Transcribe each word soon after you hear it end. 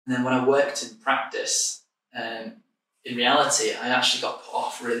And then when I worked in practice, in reality, I actually got put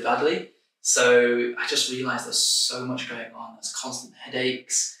off really badly. So I just realised there's so much going on. There's constant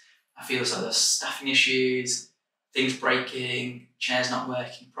headaches. I feel as though there's staffing issues, things breaking, chairs not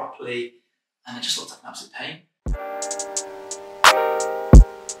working properly, and it just looked like an absolute pain.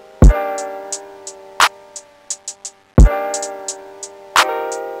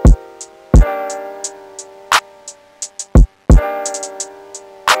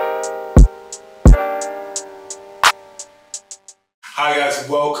 Hi guys,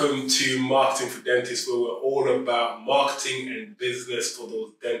 welcome to Marketing for Dentists, where we're all about marketing and business for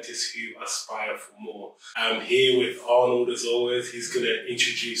those dentists who aspire for more. I'm here with Arnold as always. He's going to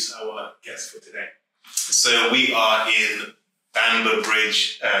introduce our guest for today. So we are in Bamber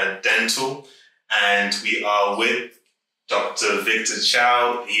Bridge Dental, and we are with Dr. Victor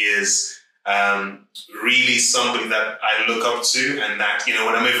Chow. He is really somebody that I look up to, and that, you know,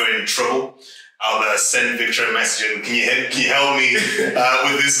 when I'm ever in trouble, I'll send Victor a message and can you help me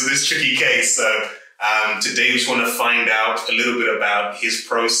with this tricky case? So today we just want to find out a little bit about his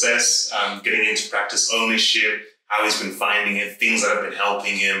process, getting into practice ownership, how he's been finding it, things that have been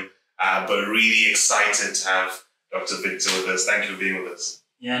helping him, but really excited to have Dr. Victor with us. Thank you for being with us.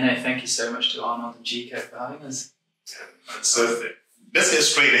 Yeah, no, thank you so much to Arnold and Chico for having us. So let's get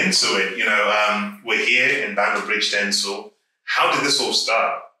straight into it. You know, we're here in Bamber Bridge Dental. How did this all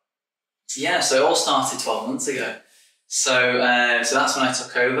start? Yeah, so it all started 12 months ago. So that's when I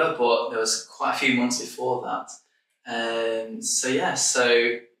took over, but there was quite a few months before that. I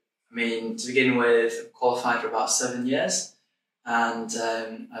mean, to begin with, I qualified for about 7 years, and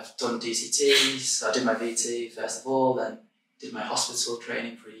I've done DCT. So I did my VT first of all, then did my hospital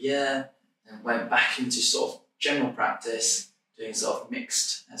training for a year, then went back into sort of general practice, doing sort of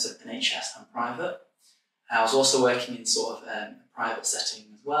mixed as NHS and private. I was also working in sort of a private setting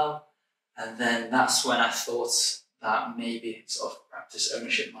as well. And then that's when I thought that maybe sort of practice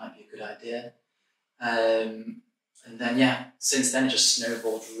ownership might be a good idea. And then, yeah, since then it just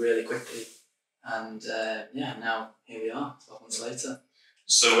snowballed really quickly. And now here we are, 12 months later.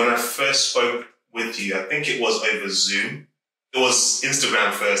 So when I first spoke with you, I think it was over Zoom. It was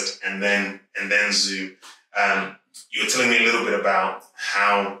Instagram first and then Zoom. You were telling me a little bit about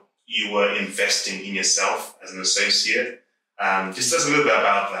how you were investing in yourself as an associate. Just tell us a little bit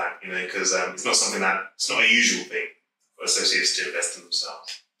about that, you know, because it's not a usual thing for associates to invest in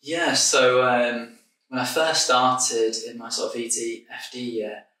themselves. Yeah, so when I first started in my sort of VT FD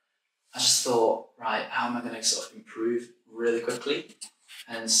year, I just thought, right, how am I going to sort of improve really quickly?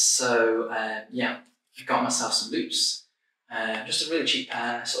 And so, I got myself some loupes, just a really cheap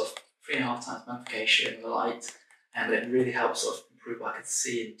pair, sort of 3.5 times magnification with a light, but it really helped sort of improve what I could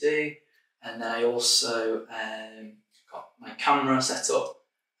see and do. And then I also got my camera set up,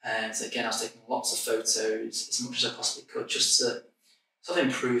 and so again I was taking lots of photos as much as I possibly could just to sort of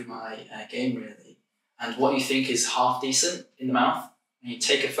improve my game really. And what you think is half decent in the mouth, and you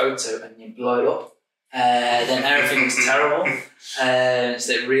take a photo and you blow it up, then everything looks terrible.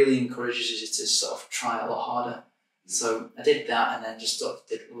 So it really encourages you to sort of try a lot harder. So I did that, and then just sort of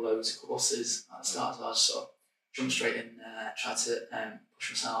did loads of courses at the start as well. I just sort of jumped straight in there, tried to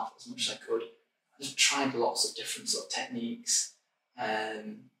push myself as much as I could. I just tried lots of different sort of techniques,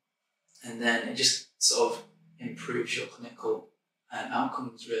 and then it just sort of improves your clinical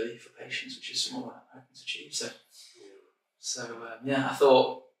outcomes really for patients, which is what we're hoping to achieve. I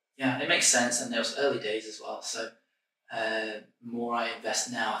thought, it makes sense, and it was early days as well. So the more I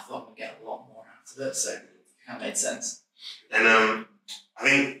invest now, I thought I'm going to get a lot more out of it. So it kind of made sense. And I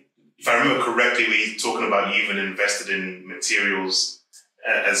think, if I remember correctly, we were talking about you even invested in materials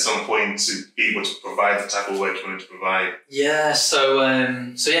at some point to be able to provide the type of work you wanted to provide. Yeah,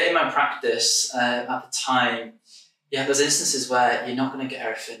 in my practice at the time, there's instances where you're not going to get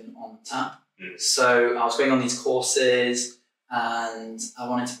everything on tap. Mm. So I was going on these courses, and I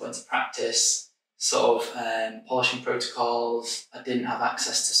wanted to put into practice sort of polishing protocols. I didn't have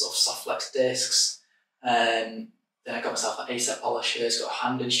access to sort of soft flex discs. Then I got myself like ASEP polishers, got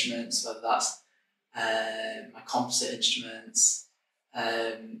hand instruments, whether that's my composite instruments.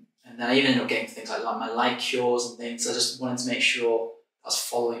 And then I even ended up getting things like my light cures and things. So I just wanted to make sure I was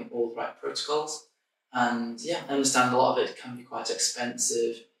following all the right protocols. And I understand a lot of it can be quite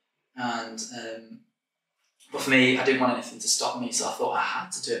expensive. And but for me, I didn't want anything to stop me, so I thought I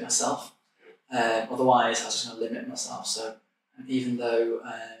had to do it myself. Otherwise, I was just going to limit myself. So even though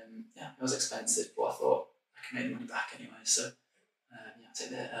it was expensive, but I thought I could make the money back anyway. So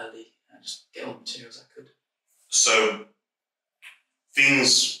take it early and just get all the materials I could. So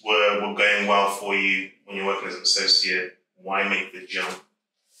things were going well for you when you're working as an associate. Why make the jump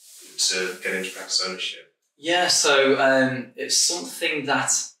to get into practice ownership? Yeah, so it's something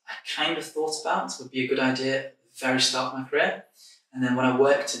that I kind of thought about would be a good idea at the very start of my career. And then when I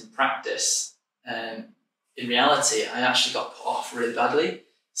worked in practice, in reality, I actually got put off really badly.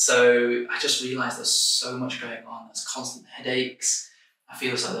 So I just realised there's so much going on. There's constant headaches. I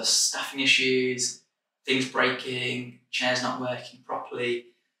feel as though there's staffing issues, things breaking, chairs not working properly,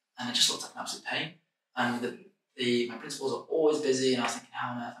 and it just looked like an absolute pain. And my principals are always busy, and I was thinking,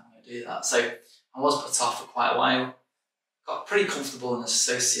 how on earth am I going to do that? So I was put off for quite a while. Got pretty comfortable as an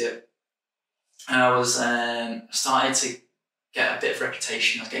associate, and I was started to get a bit of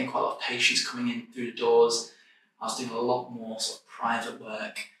reputation. I was getting quite a lot of patients coming in through the doors. I was doing a lot more sort of private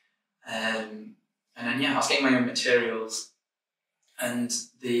work, and then I was getting my own materials, and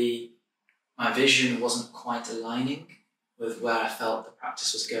my vision wasn't quite aligning with where I felt the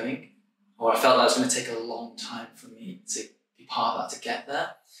practice was going, or I felt that it was going to take a long time for me to be part of that to get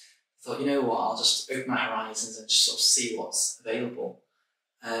there. I thought, you know what, I'll just open my horizons and just sort of see what's available.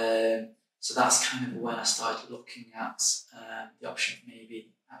 So that's kind of when I started looking at the option of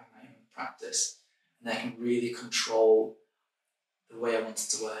maybe having my own practice, and I can really control the way I wanted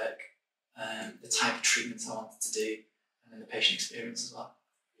to work, the type of treatments I wanted to do, and then the patient experience as well.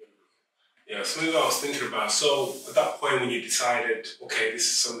 Yeah, something that I was thinking about. So at that point when you decided, okay, this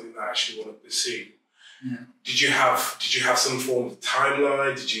is something that I actually want to pursue, did you have some form of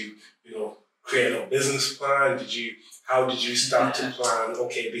timeline? Did you create a business plan? How did you start to plan,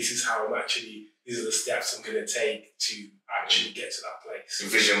 okay, these are the steps I'm going to take to actually get to that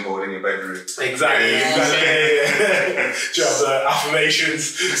place? Vision board in your bedroom. Exactly. Yeah. Do you have the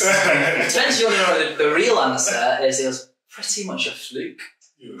affirmations? It depends if you want to know the real answer is it was pretty much a fluke.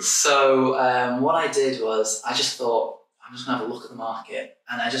 Yeah. So what I did was I just thought, I'm just going to have a look at the market,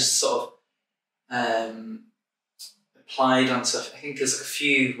 and I just sort of applied onto, I think there's a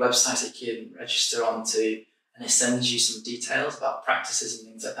few websites that you can register onto, and it sends you some details about practices and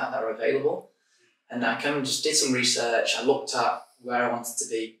things like that that are available. And I kind of just did some research. I looked at where I wanted to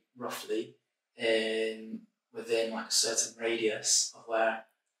be roughly within like a certain radius of where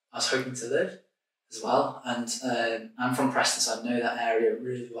I was hoping to live as well. And I'm from Preston, so I know that area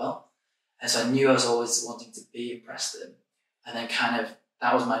really well. And so I knew I was always wanting to be in Preston. And then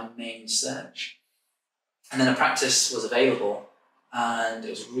that was my main search. And then a practice was available, and it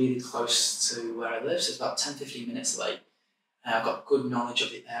was really close to where I live, so it's about 10-15 minutes away. And I've got good knowledge of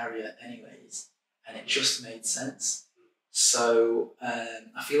the area anyways, and it just made sense. So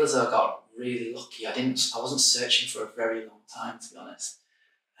I feel as though I got really lucky. I wasn't searching for a very long time, to be honest.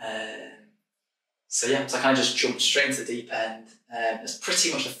 So I kind of just jumped straight into the deep end. It's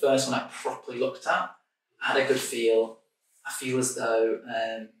pretty much the first one I properly looked at. I had a good feel. I feel as though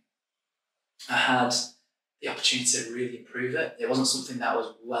I had the opportunity to really improve it. It wasn't something that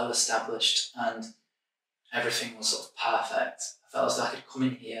was well established and everything was sort of perfect. I felt as though I could come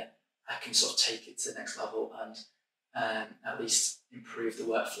in here, I can sort of take it to the next level and at least improve the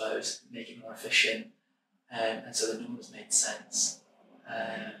workflows, make it more efficient, and so the numbers made sense.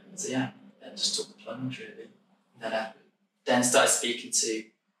 And just took the plunge really. And then I then started speaking to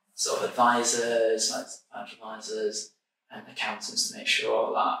sort of advisors, like financial advisors and accountants to make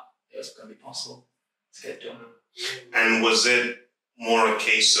sure that it was going to be possible to get done. And was it more a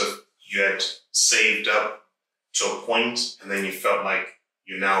case of you had saved up to a point and then you felt like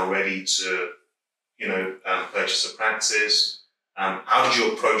you're now ready to, purchase a practice? How did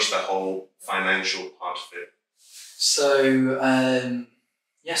you approach the whole financial part of it? So,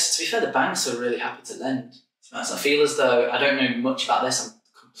 yes, to be fair, the banks are really happy to lend. I feel as though, I don't know much about this, I'm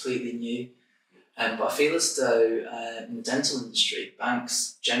completely new, but I feel as though in the dental industry,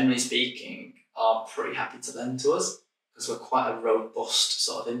 banks, generally speaking, are pretty happy to lend to us because we're quite a robust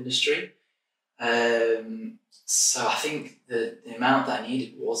sort of industry. So I think the amount that I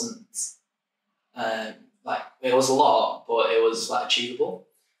needed wasn't it was a lot, but it was achievable.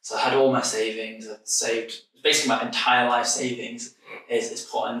 So I had all my savings. I'd saved basically my entire life savings is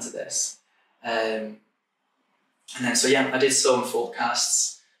put into this, and then I did some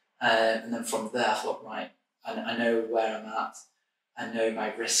forecasts, and then from there I thought, right, I know where I'm at. I know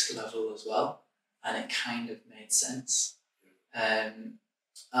my risk level as well, and it kind of made sense. And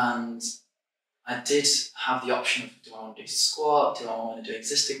I did have the option of, do I want to do squat? Do I want to do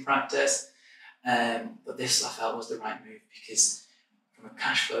existing practice? But this I felt was the right move because from a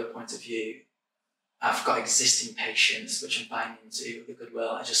cash flow point of view, I've got existing patients which I'm buying into with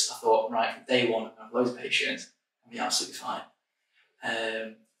goodwill. I thought, right, from day one, I'm going to have loads of patients. I'll be absolutely fine.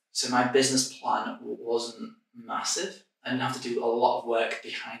 So my business plan wasn't massive. I didn't have to do a lot of work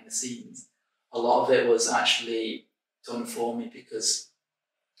behind the scenes. A lot of it was actually done for me because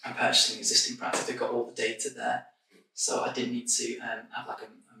and purchasing existing practice. They've got all the data there, so I didn't need to have like a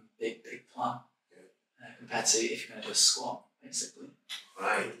big plan compared to if you're going to do a squat, basically.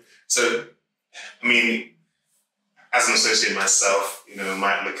 Right. So, I mean, as an associate myself, you know,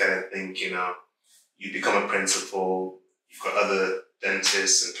 might look at it and think, you know, you become a principal, you've got other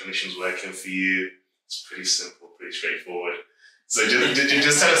dentists and clinicians working for you. It's pretty simple, pretty straightforward. So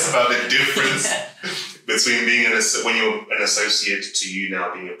just tell us about the difference between being when you're an associate to you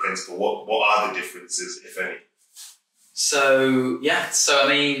now being a principal. What are the differences, if any? So I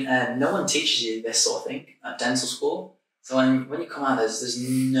mean, no one teaches you this sort of thing at dental school. So when you come out, there's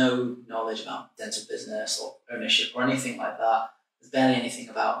no knowledge about dental business or ownership or anything like that. There's barely anything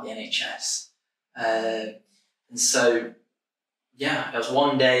about the NHS. And so, it was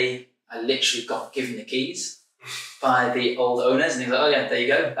one day I literally got given the keys by the old owners, and he was like, "Oh yeah, there you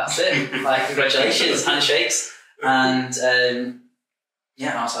go, that's it. Like, congratulations, handshakes." And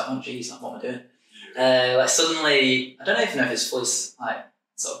I was like, "Oh geez, like, what am I doing?" Like suddenly, I don't even know if it's fully like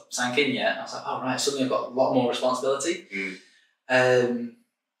sort of sank in yet. I was like, "Oh right, suddenly I've got a lot more responsibility."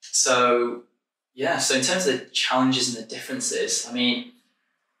 So in terms of the challenges and the differences, I mean,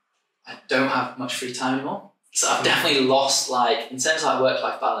 I don't have much free time anymore. So I've definitely lost, like, in terms of like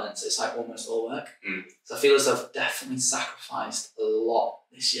work-life balance, it's like almost all work. So I feel as though I've definitely sacrificed a lot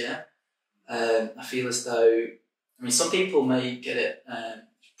this year. I feel as though, I mean, some people may get it,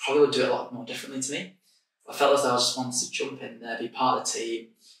 probably would do it a lot more differently to me. I felt as though I just wanted to jump in there, be part of the team,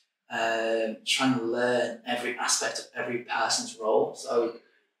 trying to learn every aspect of every person's role. So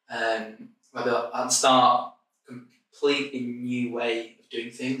whether I'd start a completely new way of doing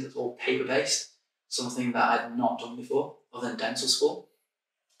things, it's all paper-based, something that I'd not done before other than dental school.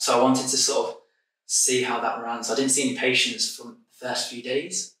 So I wanted to sort of see how that ran. So I didn't see any patients from the first few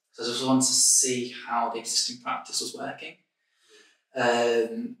days. So I just wanted to see how the existing practice was working.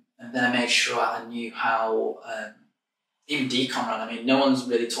 And then I made sure I knew how even decon ran. I mean, no one's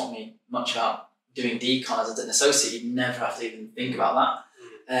really taught me much about doing decon as an associate. You'd never have to even think about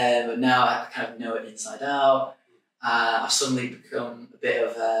that. But now I kind of know it inside out. I've suddenly become a bit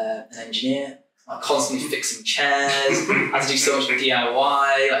of an engineer, like constantly fixing chairs. I had to do so much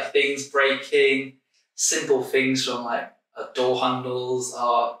DIY, like things breaking, simple things from like door handles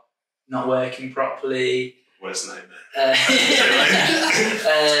are not working properly. Worst nightmare.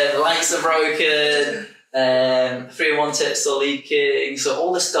 Lights are broken. 3-in-1 tips are leaking. So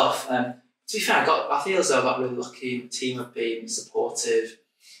all this stuff. To be fair, I feel as though I got really lucky. The team have been supportive.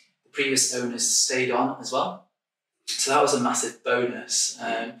 The previous owners stayed on as well. So that was a massive bonus.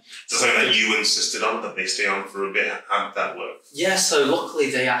 So something that you insisted on, that they stay on for a bit. How did that work? Yeah, so luckily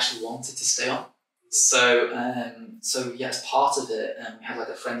they actually wanted to stay on. So as part of it, we had like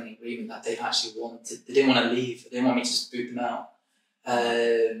a friendly agreement that they actually they didn't want to leave. They didn't want me to just boot them out.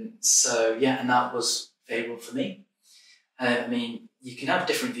 And that was favourable for me. I mean, you can have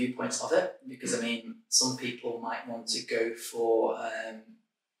different viewpoints of it because, I mean, some people might want to go for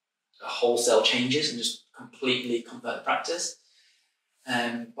wholesale changes and just completely convert the practice.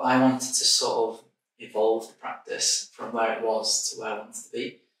 But I wanted to sort of evolve the practice from where it was to where I wanted to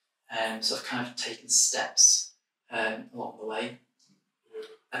be. So I've kind of taken steps along the way.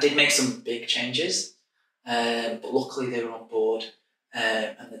 I did make some big changes, but luckily they were on board,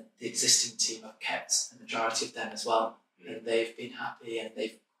 and the existing team have kept the majority of them as well, and they've been happy and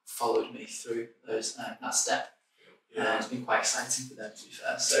they've followed me through that step. It's been quite exciting for them, to be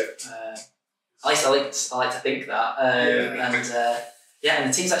fair. So at least I like to think that, and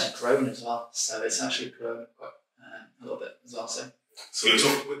the team's actually grown as well. So it's actually grown quite a little bit as well.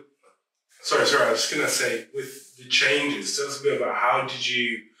 Sorry, I was just going to say, with the changes, tell us a bit about how did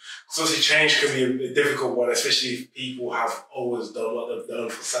you, because obviously change can be a difficult one, especially if people have always done what they've done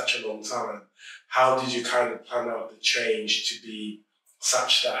for such a long time. How did you kind of plan out the change to be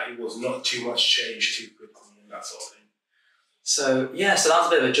such that it was not too much change too quickly and that sort of thing? So that was a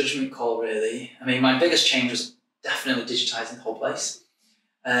bit of a judgment call, really. I mean, my biggest change was definitely digitising the whole place.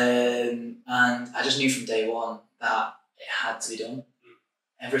 And I just knew from day one that it had to be done.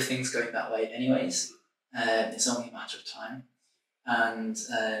 Everything's going that way anyways. It's only a matter of time. And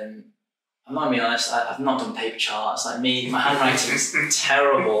I'm not going to be honest, I've not done paper charts. Like my handwriting is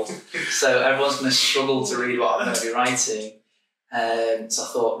terrible. So everyone's going to struggle to read what I'm going to be writing. So I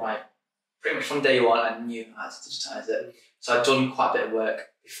thought, right, pretty much from day one, I knew I had to digitise it. So I'd done quite a bit of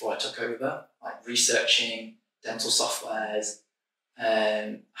work before I took over, like researching dental softwares,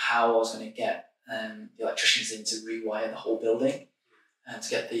 how I was going to get the electricians in to rewire the whole building and to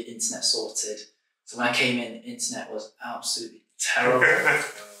get the internet sorted. So when I came in, the internet was absolutely terrible. I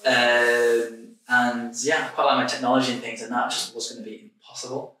quite like my technology and things, and that just was going to be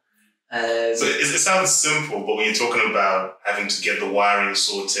possible. So it sounds simple, but when you're talking about having to get the wiring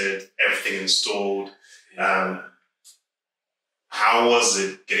sorted, everything installed, how was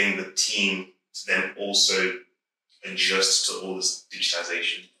it getting the team to then also adjust to all this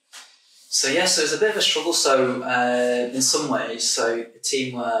digitization? So it was a bit of a struggle. So in some ways, so the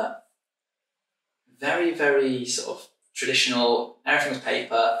team were very, very sort of traditional. Everything was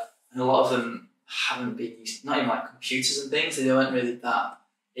paper, and a lot of them haven't been used, not even like computers and things. They weren't really that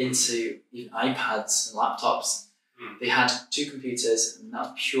into even iPads and laptops. They had 2 computers, and that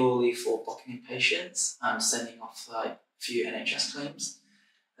was purely for booking in patients and sending off like a few NHS claims.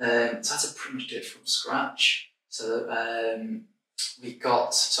 So I had to pretty much do it from scratch. So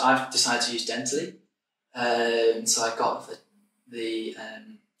I've decided to use Dentally. So I got the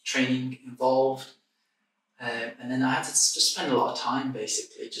training involved, and then I had to just spend a lot of time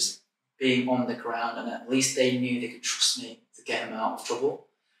basically just being on the ground, and at least they knew they could trust me to get them out of trouble.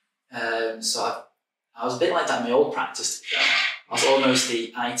 So I was a bit like that in my old practice, to be fair. I was almost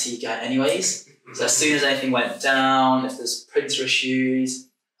the IT guy anyways. So as soon as anything went down, if there's printer issues,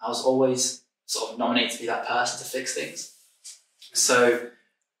 I was always sort of nominated to be that person to fix things. So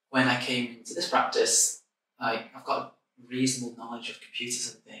when I came into this practice, I've got a reasonable knowledge of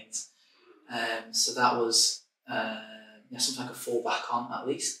computers and things. So that was something I could fall back on at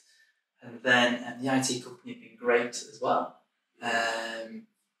least. And then the IT company had been great as well. And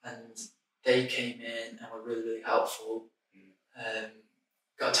they came in and were really, really helpful.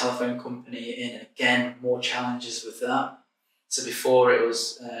 Got a telephone company in, and again, more challenges with that. So before it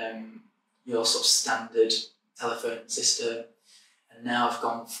was your sort of standard telephone system, and now I've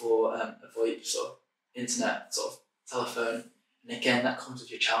gone for a VoIP sort of internet sort of telephone. And again, that comes with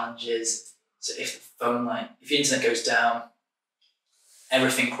your challenges. So if the internet goes down,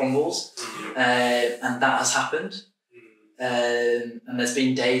 everything crumbles, and that has happened. And there's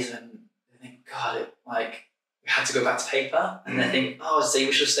been days when I think, God, we had to go back to paper, and I think, see,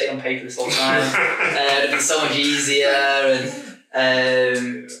 we should have stayed on paper this whole time. It'd been so much easier,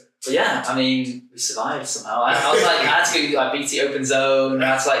 but yeah, I mean, we survived somehow. I had to go like BT Open Zone,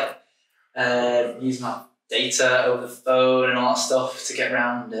 I had to use my data over the phone and all that stuff to get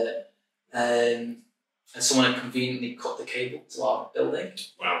around it. And someone had conveniently cut the cable to our building.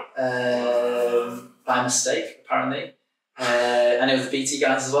 Wow. By mistake, apparently. And it was the BT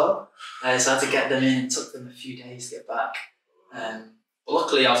guys as well. So I had to get them in. It took them a few days to get back. But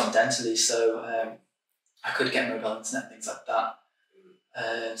luckily I was on Dentally, so I could get mobile internet and things like that.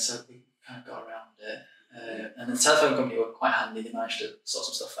 So we kind of got around it. And the telephone company were quite handy. They managed to sort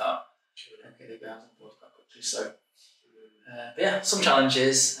some stuff out and get the guys on board quite quickly. So, but yeah, some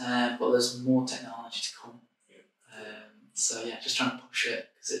challenges, but there's more technology to come. So yeah, just trying to push it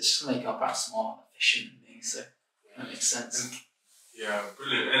because it's just going to make our practice more efficient and things. So that makes sense. Yeah,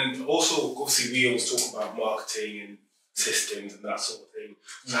 brilliant. And also, obviously, we always talk about marketing and systems and that sort of thing.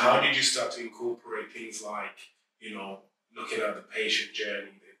 So how did you start to incorporate things like, looking at the patient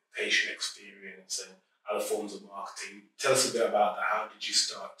journey, the patient experience, and other forms of marketing? Tell us a bit about that. How did you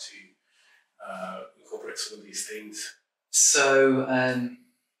start to incorporate some of these things? So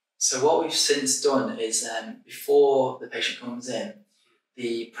what we've since done is before the patient comes in,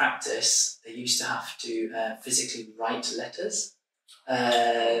 the practice, they used to have to physically write letters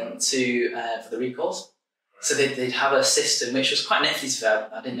for the recalls. So they'd have a system which was quite nifty to them.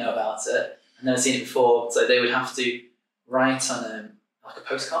 I didn't know about it. I'd never seen it before. So they would have to write on like a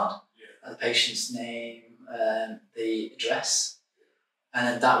postcard, the patient's name, the address, and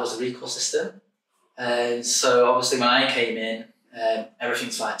then that was the recall system. And so obviously when I came in,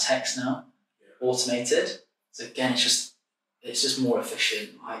 everything's via text now, automated. So again, it's just more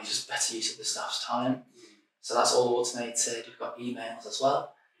efficient. It's just better use of the staff's time. So that's all automated. You've got emails as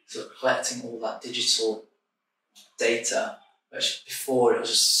well. So collecting all that digital data, which before it was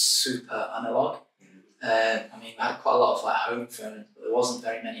just super analog. I mean, we had quite a lot of home phones, but there wasn't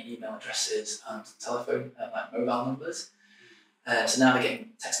very many email addresses and telephone, mobile numbers. So now they're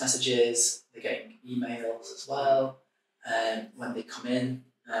getting text messages, they're getting emails as well. When they come in,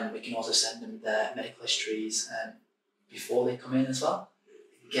 we can also send them their medical histories before they come in as well.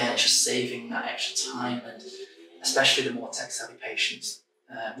 Again, it's just saving that extra time, and especially the more tech-savvy patients,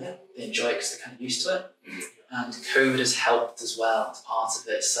 they enjoy it because they're kind of used to it. And COVID has helped as well as part of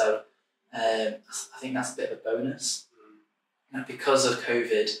it. So I think that's a bit of a bonus. Because of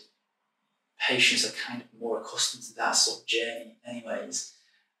COVID, patients are kind of more accustomed to that sort of journey anyways.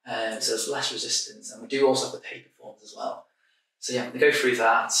 So there's less resistance, and we do also have the paper forms as well. So yeah, we go through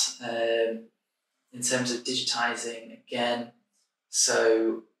that. In terms of digitising, again,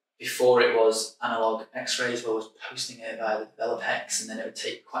 so before it was analog X-rays where I was posting it via the Develop-X, and then it would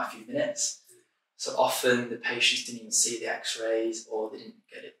take quite a few minutes. So often the patients didn't even see the X-rays, or they didn't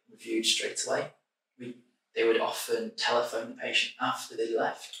get it reviewed straight away. They would often telephone the patient after they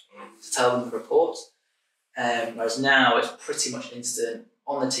left to tell them the report. Whereas now it's pretty much instant,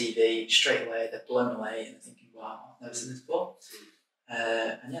 on the TV, straight away, they're blown away and they're thinking, wow, I've never seen this before.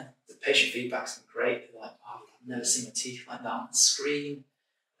 And yeah, the patient feedback's been great. They're like, oh, I've never seen my teeth like that on the screen.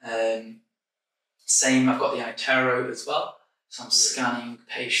 Same, I've got the iTero as well. So I'm scanning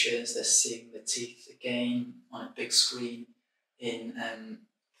patients, they're seeing the teeth again on a big screen in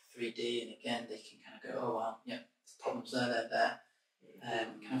 3D, and again, they can kind of go, oh wow, yeah, the problems there, they're there.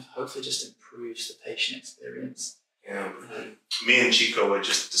 Kind of hopefully just improves the patient experience. Yeah, me and Chico were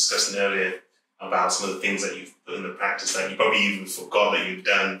just discussing earlier about some of the things that you've put in the practice that you probably even forgot that you've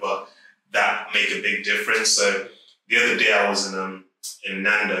done, but that make a big difference. So the other day I was in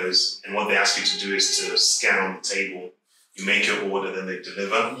Nando's, and what they ask you to do is to scan on the table. You make your order, then they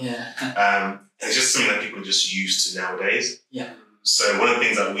deliver. Yeah. And it's just something that people are just used to nowadays. Yeah. So one of the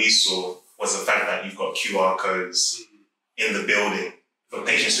things that we saw was the fact that you've got QR codes in the building for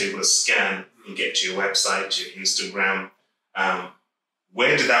patients to be able to scan and get to your website, to your Instagram.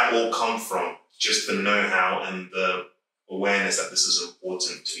 Where did that all come from? Just the know-how and the awareness that this is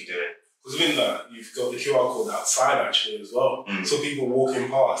important to be doing. Because within that, you've got the QR code outside actually as well. So people walking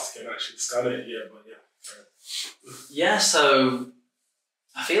past can actually scan it. Yeah, but yeah. Yeah, so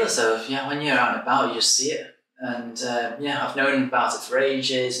I feel as though, when you're out and about, you just see it. And I've known about it for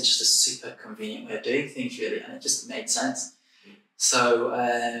ages. It's just a super convenient way of doing things, really, and it just made sense. So,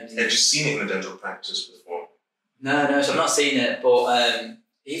 had you seen it in the dental practice before? No, so I've not seen it, but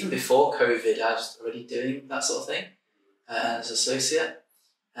even before COVID, I was already doing that sort of thing as an associate.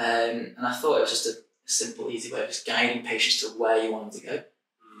 And I thought it was just a simple, easy way of just guiding patients to where you want them to go.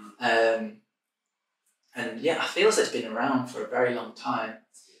 I feel as though it's been around for a very long time.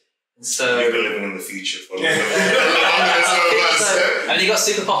 And so you've been living in the future for a long time. I mean, it got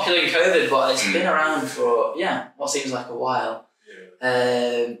super popular in COVID, but it's been around for, what seems like a while.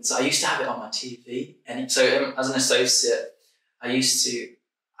 So I used to have it on my TV. And so as an associate, I used to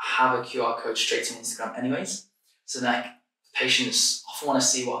have a QR code straight to Instagram anyways. So like patients often want to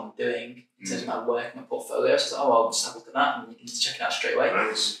see what I'm doing in terms of my work and my portfolio. So I'll just have a look at that and you can just check it out straight away.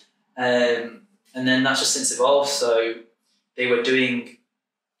 Nice. And then that's just since evolved. So they were doing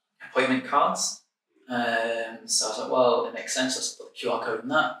appointment cards. So I was like, well, it makes sense. Let's put the QR code in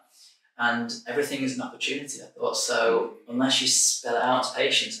that. And everything is an opportunity, I thought. So unless you spell it out to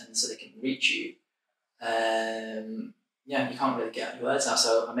patients and so they can reach you, you can't really get your words out.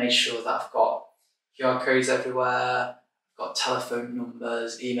 So I made sure that I've got QR codes everywhere, I've got telephone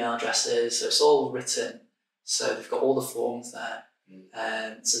numbers, email addresses, so it's all written. So they've got all the forms there,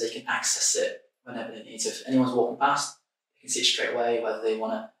 so they can access it whenever they need to. If anyone's walking past, they can see it straight away, whether they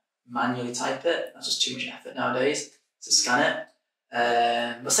want to manually type it. That's just too much effort nowadays to scan it.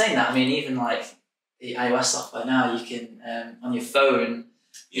 But saying that, I mean, even like the iOS software now, you can on your phone,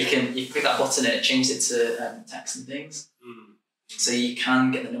 you can click that button and it changes it to text and things. So you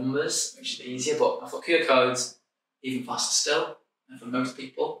can get the numbers, which is easier. But I've got QR codes, even faster still, for most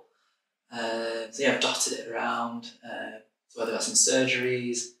people. I've dotted it around. So whether that's in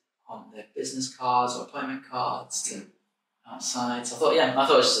surgeries, on their business cards or appointment cards, to outside. So I thought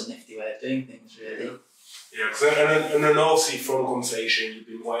it was just a nifty way of doing things, really. Yeah, and then obviously from conversation, you've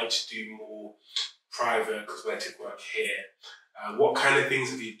been wanting to do more private cosmetic work here. What kind of things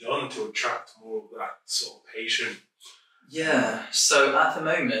have you done to attract more of that sort of patient? Yeah, so at the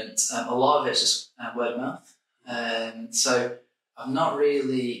moment, a lot of it's just word of mouth. So I've not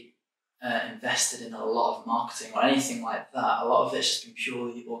really invested in a lot of marketing or anything like that. A lot of it's just been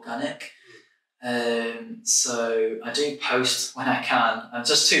purely organic. So I do post when I can. I'm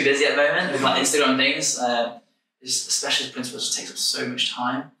just too busy at the moment with my Instagram things. Especially the principal just takes up so much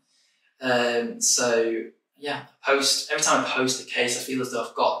time. I post every time I post a case. I feel as though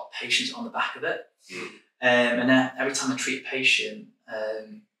I've got patients on the back of it. And then every time I treat a patient,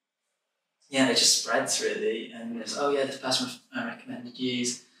 it just spreads really. And it's, this person recommended you.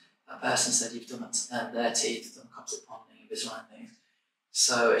 That person said you've done their teeth, done composite bonding, Invisalign things.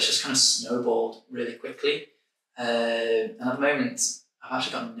 So it's just kind of snowballed really quickly. And at the moment, I've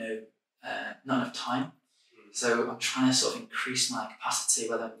actually got not enough time. So I'm trying to sort of increase my capacity,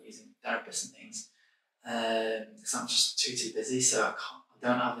 whether I'm using therapists and things, because I'm just too busy. So I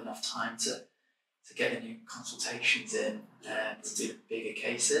don't have enough time to get the new consultations in to do the bigger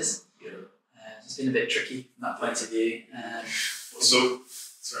cases. It's been a bit tricky from that point of view. I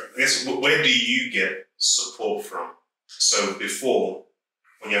guess where do you get support from? So before,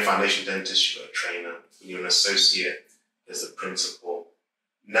 when you're a foundation dentist, you've got a trainer. When you're an associate, there's a principal.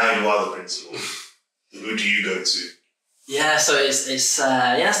 Now you are the principal. Who do you go to? Yeah, so it's it's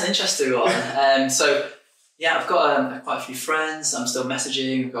an interesting one. So yeah, I've got quite a few friends. I'm still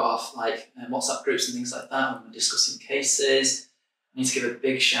messaging. We've got like WhatsApp groups and things like that when we're discussing cases. I need to give a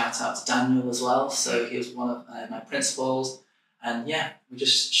big shout out to Daniel as well. So he was one of my principals, and yeah, we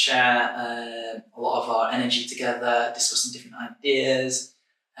just share a lot of our energy together, discussing different ideas.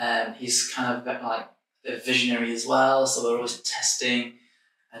 He's kind of like a visionary as well, so we're always testing.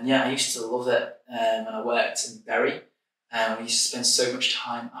 And yeah, I used to love it when I worked in Bury. We used to spend so much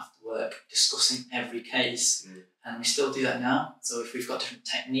time after work discussing every case, and we still do that now. So if we've got different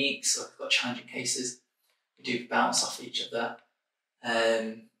techniques or if we've got challenging cases, we do bounce off each other.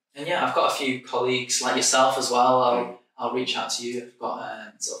 And yeah, I've got a few colleagues like yourself as well. I'll reach out to you if I've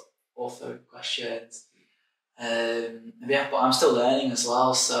got sort of ortho questions. Yeah, but I'm still learning as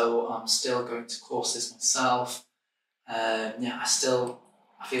well, so I'm still going to courses myself. Yeah, I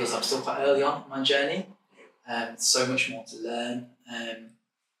feel as I'm still quite early on in my journey. So much more to learn.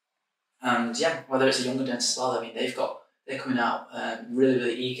 And yeah, whether it's a younger dentist as well, I mean, they're coming out really,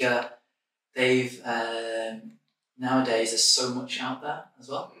 really eager. Nowadays there's so much out there as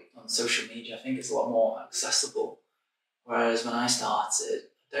well on social media. I think it's a lot more accessible. Whereas when I started,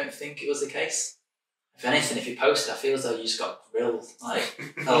 I don't think it was the case. If anything, if you posted, I feel as though you just got grilled like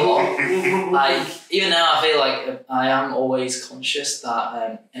a lot. Like even now, I feel like I am always conscious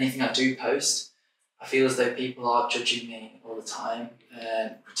that anything I do post, I feel as though people are judging me all the time,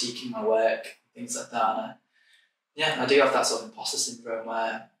 critiquing my work, things like that. And I do have that sort of imposter syndrome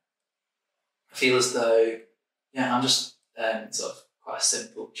where I feel as though, yeah, I'm just sort of quite a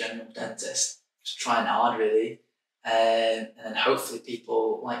simple general dentist, just trying hard really, and then hopefully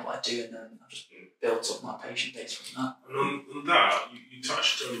people like what I do, and then I've just built up my patient base from that. And on that, you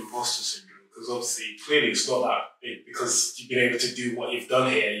touched on imposter syndrome, because obviously, clearly it's not that big, because you've been able to do what you've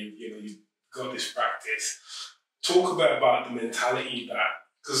done here, you've got this practice. Talk a bit about the mentality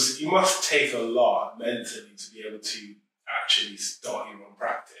because you must take a lot mentally to be able to actually start your own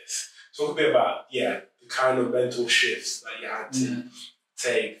practice. Talk a bit about, the kind of mental shifts that you had to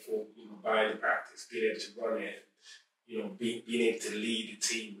take for buying the practice, being able to run it, being able to lead the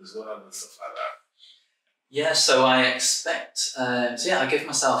team as well and stuff like that. Yeah, so I expect, I give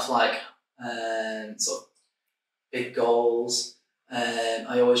myself like sort of big goals.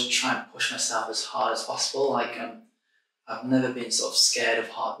 I always try and push myself as hard as possible. Like I've never been sort of scared of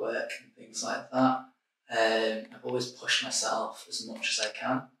hard work and things like that. I've always pushed myself as much as I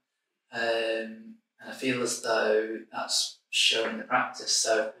can. And I feel as though that's shown in the practice.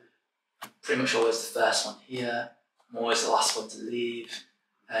 So I'm pretty much always the first one here. I'm always the last one to leave.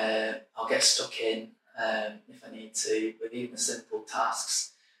 I'll get stuck in if I need to with even the simple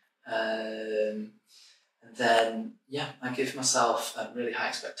tasks. And then, I give myself really high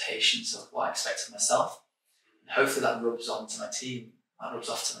expectations of what I expect of myself. And hopefully that rubs onto my team. That rubs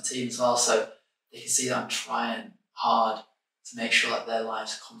off to my team as well. So they can see that I'm trying hard to make sure that their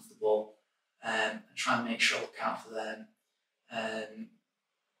lives are comfortable, and try and make sure I look out for them.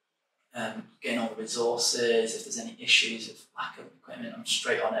 Getting all the resources, if there's any issues of lack of equipment, I'm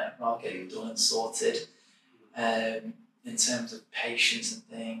straight on it, rather getting it done and sorted. In terms of patients and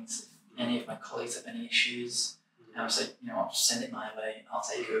things, if any of my colleagues have any issues, I would say, I'll just send it my way, I'll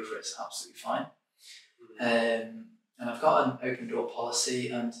take over, it's absolutely fine. And I've got an open door policy,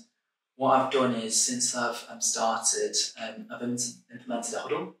 and what I've done is, since I've started, I've implemented a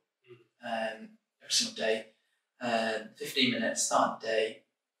huddle every single day, 15 minutes, start of the day.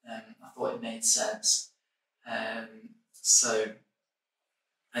 I thought it made sense. And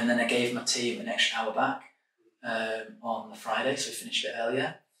then I gave my team an extra hour back on the Friday, so we finished a bit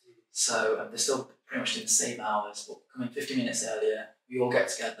earlier. So they're still pretty much doing the same hours, but coming 15 minutes earlier, we all get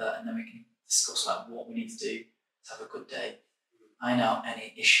together and then we can discuss like what we need to do to have a good day. Iron out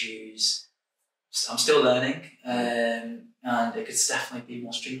any issues. I'm still learning, and it could definitely be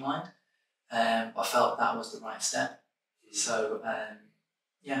more streamlined. But I felt that was the right step. So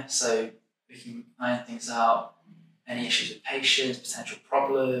so we can iron things out. Any issues with patients, potential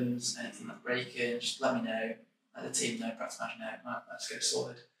problems, anything that's breaking, just let me know. Let the team know, practice manager know. Right, let's get it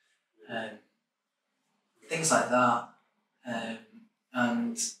sorted. Things like that.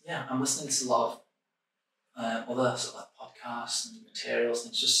 I'm listening to a lot of other sort of like podcasts and materials,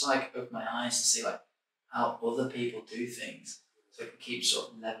 and it's just like opened my eyes to see like how other people do things, so I can keep sort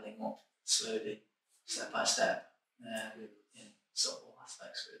of leveling up slowly, step by step, in sort of all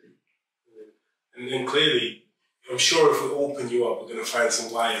aspects really. And then clearly, I'm sure if we open you up, we're going to find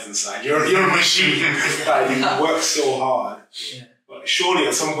some wires inside. You're a machine. You work so hard. Yeah. But but surely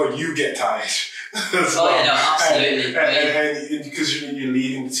at some point you get tired. Yeah, no, absolutely. And because you're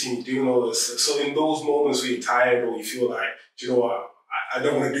leading the team, doing all this. So in those moments where you're tired or you feel like, do you know what, I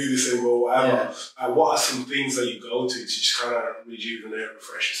don't want to do this anymore, whatever, what are some things that you go to just kind of rejuvenate,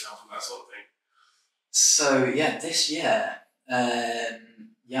 refresh yourself and that sort of thing? So yeah, this year,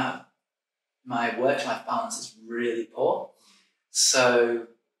 my work-life balance is really poor. So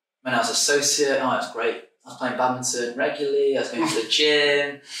when I was associate, it was great. I was playing badminton regularly, I was going to the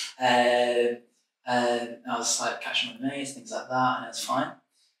gym, and I was like catching my mates, things like that, and it's fine.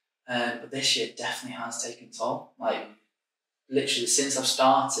 But this year definitely has taken a toll. Like literally since I've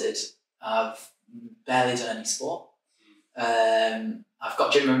started, I've barely done any sport. I've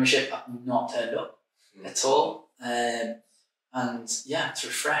got gym membership, I've not turned up at all. And yeah, to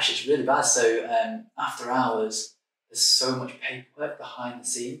refresh, it's really bad. So after hours, there's so much paperwork behind the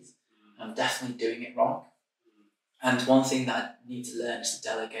scenes. I'm definitely doing it wrong. And one thing that I need to learn is to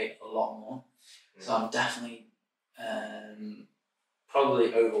delegate a lot more. So I'm definitely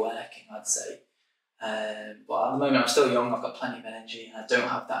probably overworking, I'd say. But at the moment, I'm still young, I've got plenty of energy, and I don't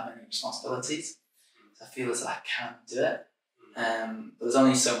have that many responsibilities. So I feel as though I can do it. But there's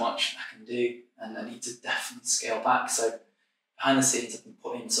only so much I can do, and I need to definitely scale back. So behind the scenes, I've been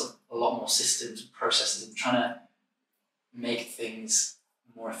putting sort of a lot more systems and processes and trying to make things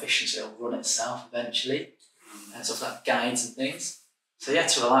more efficient so it'll run itself eventually, and sort of like guides and things. So yeah,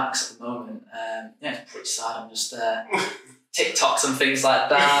 to relax at the moment, it's pretty sad. I'm just TikToks and things like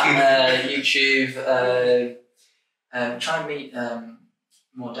that, YouTube, trying to meet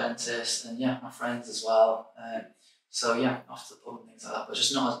more dentists and my friends as well. So yeah, off to the pub and things like that, but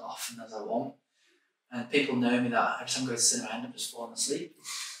just not as often as I want. And people know me that every time I go to the cinema, I end up just falling asleep.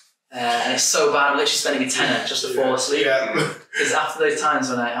 And it's so bad, I'm literally spending a tenner just to fall asleep. Because after those times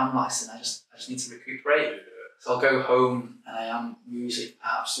when I am relaxing, I just need to recuperate. So I'll go home and I am usually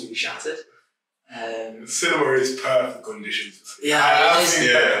absolutely shattered. Cinema is perfect conditions for sleep.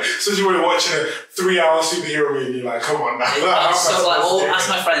 Especially when you're watching a 3-hour superhero movie, you're like, come on now. Ask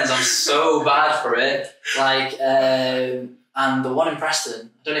my friends, I'm so bad for it. And the one in Preston,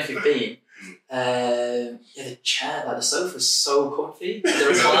 I don't know if you've been, the chair, the sofa's so comfy. The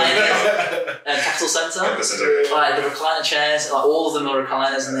recliner, Capital Centre, the recliner chairs, all of them are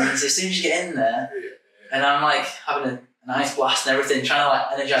recliners, and then as soon as you get in there, and I'm having a nice blast and everything, trying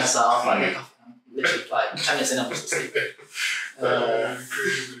to energise myself, literally 10 minutes in, I'm just asleep.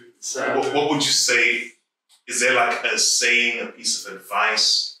 What would you say? Is there a saying, a piece of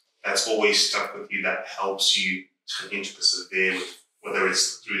advice that's always stuck with you that helps you continue to persevere with, whether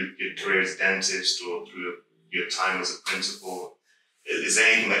it's through your career as a dentist or through your time as a principal? Is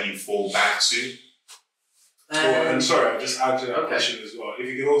there anything that you fall back to? And sorry, I'll just add to that question as well. If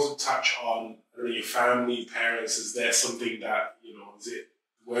you can also touch on your family, parents, is there something that, is it,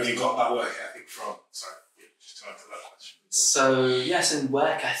 where have you got that work ethic from? Sorry, just to answer that question. So, yes, in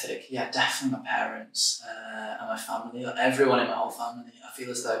work ethic, definitely my parents and my family, everyone in my whole family. I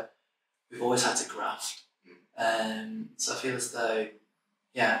feel as though we've always had to graft. So I feel as though,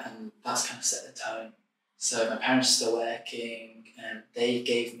 and that's kind of set the tone. So my parents are still working, and they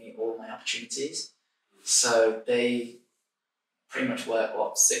gave me all my opportunities. So they pretty much work,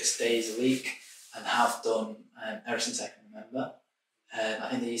 6 days a week, and have done ever since I can remember. I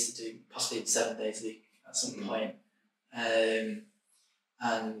think they used to do possibly 7 days a week at some point.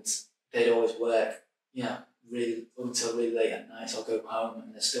 And they'd always work, really until really late at night. So I'll go home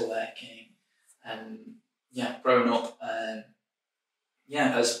and they're still working. And grown up,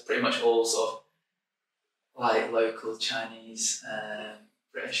 as pretty much all sort of local Chinese,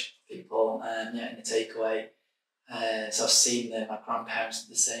 British people, in the takeaway. So I've seen them, my grandparents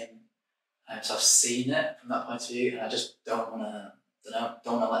did the same. So I've seen it from that point of view, and I just don't want to let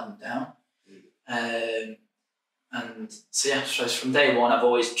them down. And so from day one, I've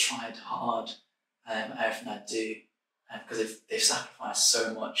always tried hard everything I do, because they've sacrificed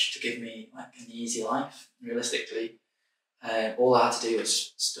so much to give me an easy life. Realistically, all I had to do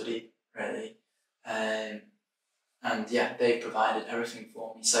was study, really, and they've provided everything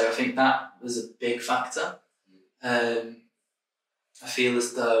for me. So I think that was a big factor. I feel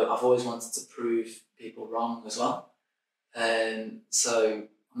as though I've always wanted to prove people wrong as well. So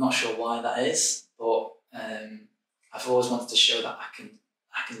I'm not sure why that is, but I've always wanted to show that I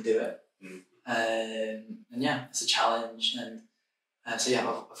can do it. It's a challenge, and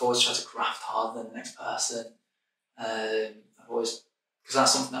I've always tried to graft harder than the next person. Because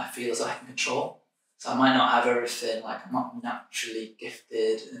that's something that I feel as though I can control. So I might not have everything, I'm not naturally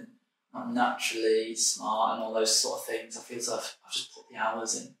gifted and not naturally smart and all those sort of things. I feel as though I've just put the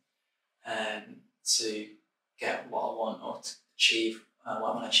hours in to get what I want or to achieve what I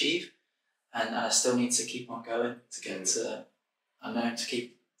want to achieve, and I still need to keep on going to get to,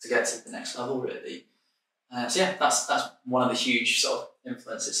 to get to the next level really. So yeah, that's one of the huge sort of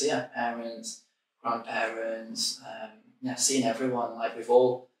influences. So yeah, parents, grandparents, seeing everyone, like we've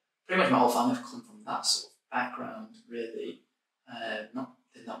all, pretty much my whole family have come from that sort of background really.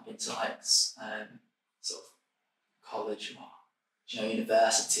 They've not been to like sort of college or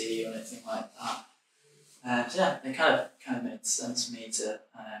university or anything like that. So yeah, it kind of made sense for me to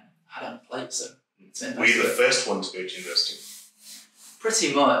have it on a plate. So were you the first one to go to university?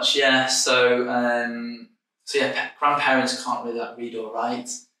 Pretty much, yeah. So yeah, grandparents can't really read or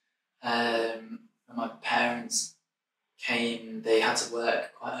write. When my parents came, they had to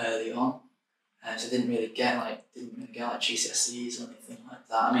work quite early on, so didn't really get GCSEs or anything like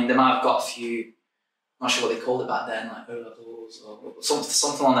that. I mean, they might have got a few. I'm not sure what they called it back then, like O levels or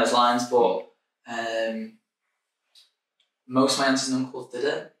something along those lines. But most of my aunts and uncles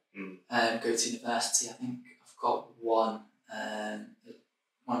didn't go to university. I think I've got one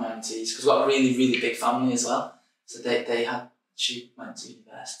of my aunties, because we've got a really, really big family as well. So she went to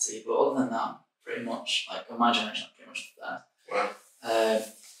university, but other than that, pretty much, like my generation, pretty much there. Wow.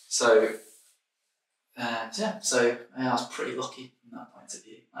 So I was pretty lucky from that point of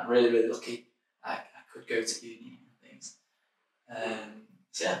view. Like really, really lucky. I could go to uni and things.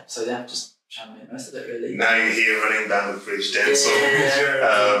 So just trying to make the most of it really. Now you're here running down the bridge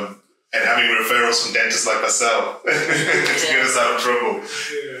dental. And having referrals from dentists like myself to get us out of trouble.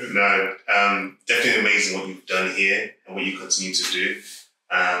 Yeah. No, definitely amazing what you've done here and what you continue to do.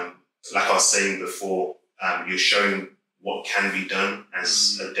 Like I was saying before, you're showing what can be done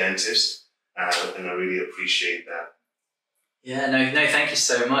as a dentist, and I really appreciate that. Yeah, no, thank you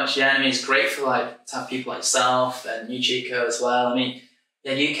so much. Yeah, I mean, it's great for to have people like yourself and you, Chico, as well. I mean,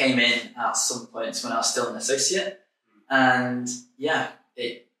 yeah, you came in at some points when I was still an associate, and yeah,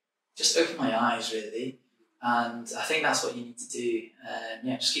 it just opened my eyes really, and I think that's what you need to do.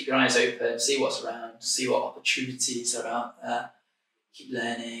 Just keep your eyes open, see what's around, see what opportunities are out there, keep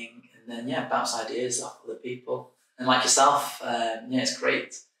learning, and then bounce ideas off other people. And like yourself, it's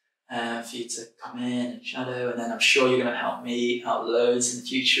great for you to come in and shadow, and then I'm sure you're going to help me out loads in the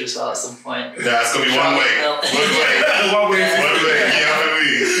future as well at some point. No, it's going to be one way.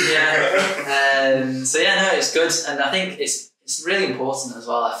 Yeah. It's good, and I think it's really important as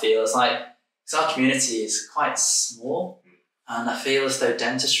well. I feel it's like, because our community is quite small, and I feel as though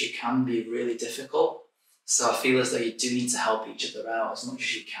dentistry can be really difficult. So I feel as though you do need to help each other out as much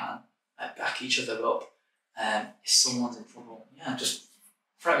as you can, back each other up. If someone's in trouble, just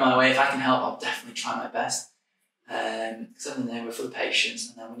throw it my way. If I can help, I'll definitely try my best. Because at the end of the day, we're for the patients,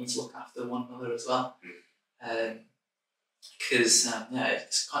 and then we need to look after one another as well. Because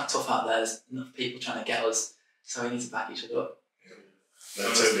it's quite tough out there. There's enough people trying to get us, so we need to back each other up. No,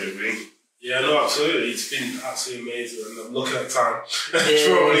 I totally agree. Yeah, no, absolutely. It's been absolutely amazing, and I'm looking at time. It's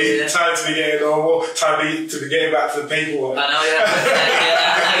probably time to be getting on, time to be getting back to the paperwork. I know, I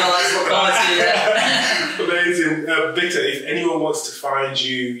got Amazing. Victor, if anyone wants to find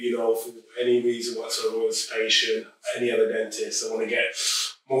you, for any reason whatsoever, inspiration, any other dentist, I want to get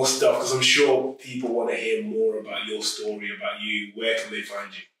more stuff, because I'm sure people want to hear more about your story, about you. Where can they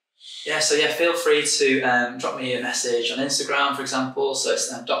find you? Feel free to drop me a message on Instagram, for example. So it's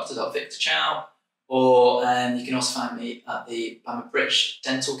Dr. Chow, or you can also find me at the Bamber Bridge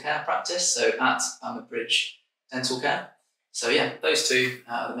Dental Care Practice, so at Bamber Bridge Dental Care. So those two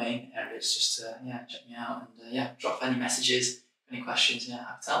are the main areas. Just check me out, and drop any messages, any questions.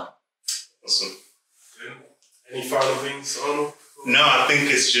 Happy to help. Awesome. Good. Any final things, Arnold? No, I think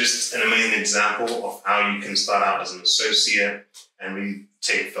it's just an amazing example of how you can start out as an associate and really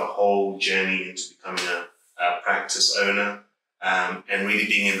take the whole journey into becoming a practice owner, and really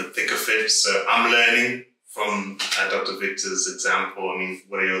being in the thick of it. So I'm learning from Dr. Victor's example. I mean,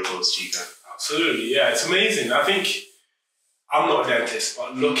 what are your thoughts, Chica? Absolutely, yeah, it's amazing. I think I'm not a dentist,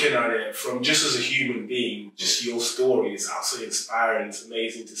 but looking at it from just as a human being, just your story is absolutely inspiring. It's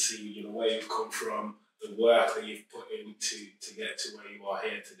amazing to see, where you've come from, the work that you've put in to get to where you are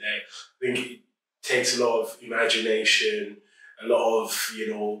here today. I think it takes a lot of imagination, a lot of,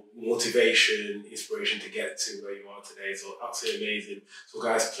 motivation, inspiration to get to where you are today. So absolutely amazing. So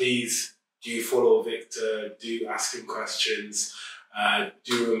guys, please do follow Victor, do ask him questions,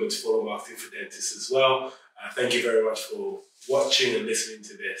 do remember to follow Marketing for Dentists as well. Thank you very much for watching and listening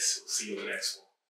to this. We'll see you on the next one.